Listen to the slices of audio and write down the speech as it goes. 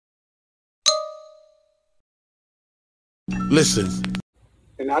Listen.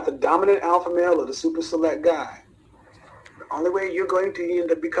 You're not the dominant alpha male or the super select guy. The only way you're going to end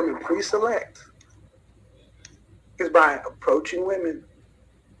up becoming pre-select is by approaching women.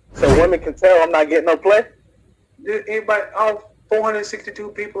 So women can tell I'm not getting no play? Anybody, all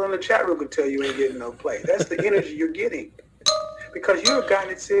 462 people in the chat room can tell you ain't getting no play. That's the energy you're getting. Because you're a guy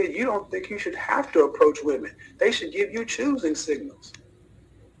that said you don't think you should have to approach women. They should give you choosing signals.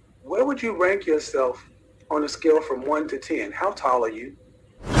 Where would you rank yourself on a scale from 1 to 10? How tall are you?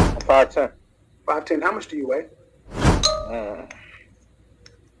 I'm 5'10". 5'10". How much do you weigh?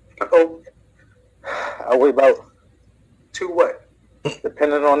 Uh-oh. I weigh about... To what?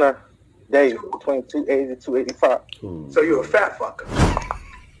 Depending on the day, between 280 and 285. So you're a fat fucker.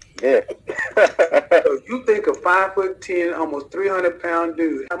 Yeah. So you think a 5'10", almost 300-pound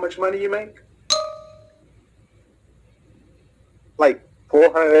dude, how much money you make? Like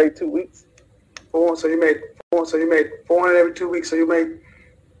 400 every 2 weeks. So you made 400 every 2 weeks. So you make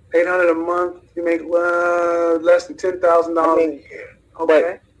 800 a month. You make less than $10,000 a year.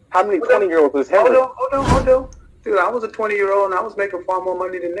 Okay. How many 20-year-olds was Henry? Hold on. Dude, I was a 20-year-old and I was making far more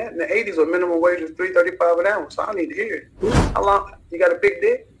money than that. In the 80s, where minimum wage was $3.35 an hour. So I need to hear it. How long? You got a big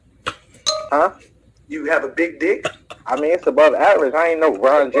dick? Huh? You have a big dick? I mean, it's above average. I ain't no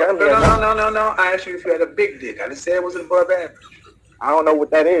Ron Jeremy. No. I asked you if you had a big dick. I didn't say it was above average. I don't know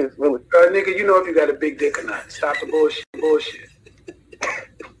what that is, really. Nigga, you know if you got a big dick or not. Stop the bullshit.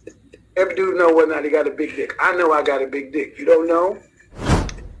 Every dude know whether or not he got a big dick. I know I got a big dick. You don't know?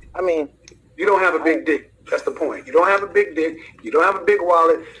 I mean... You don't have a big dick. That's the point. You don't have a big dick. You don't have a big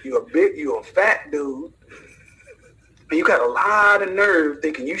wallet. You're a fat dude. And you got a lot of nerve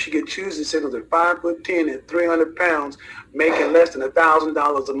thinking you should get choosing signals at 5'10" and 300 pounds, making less than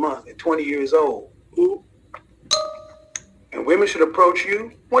 $1,000 a month at 20 years old. And women should approach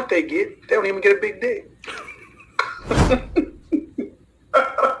you. What they get, they don't even get a big dick.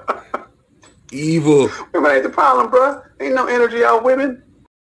 Evil. Women ain't the problem, bruh. Ain't no energy out women.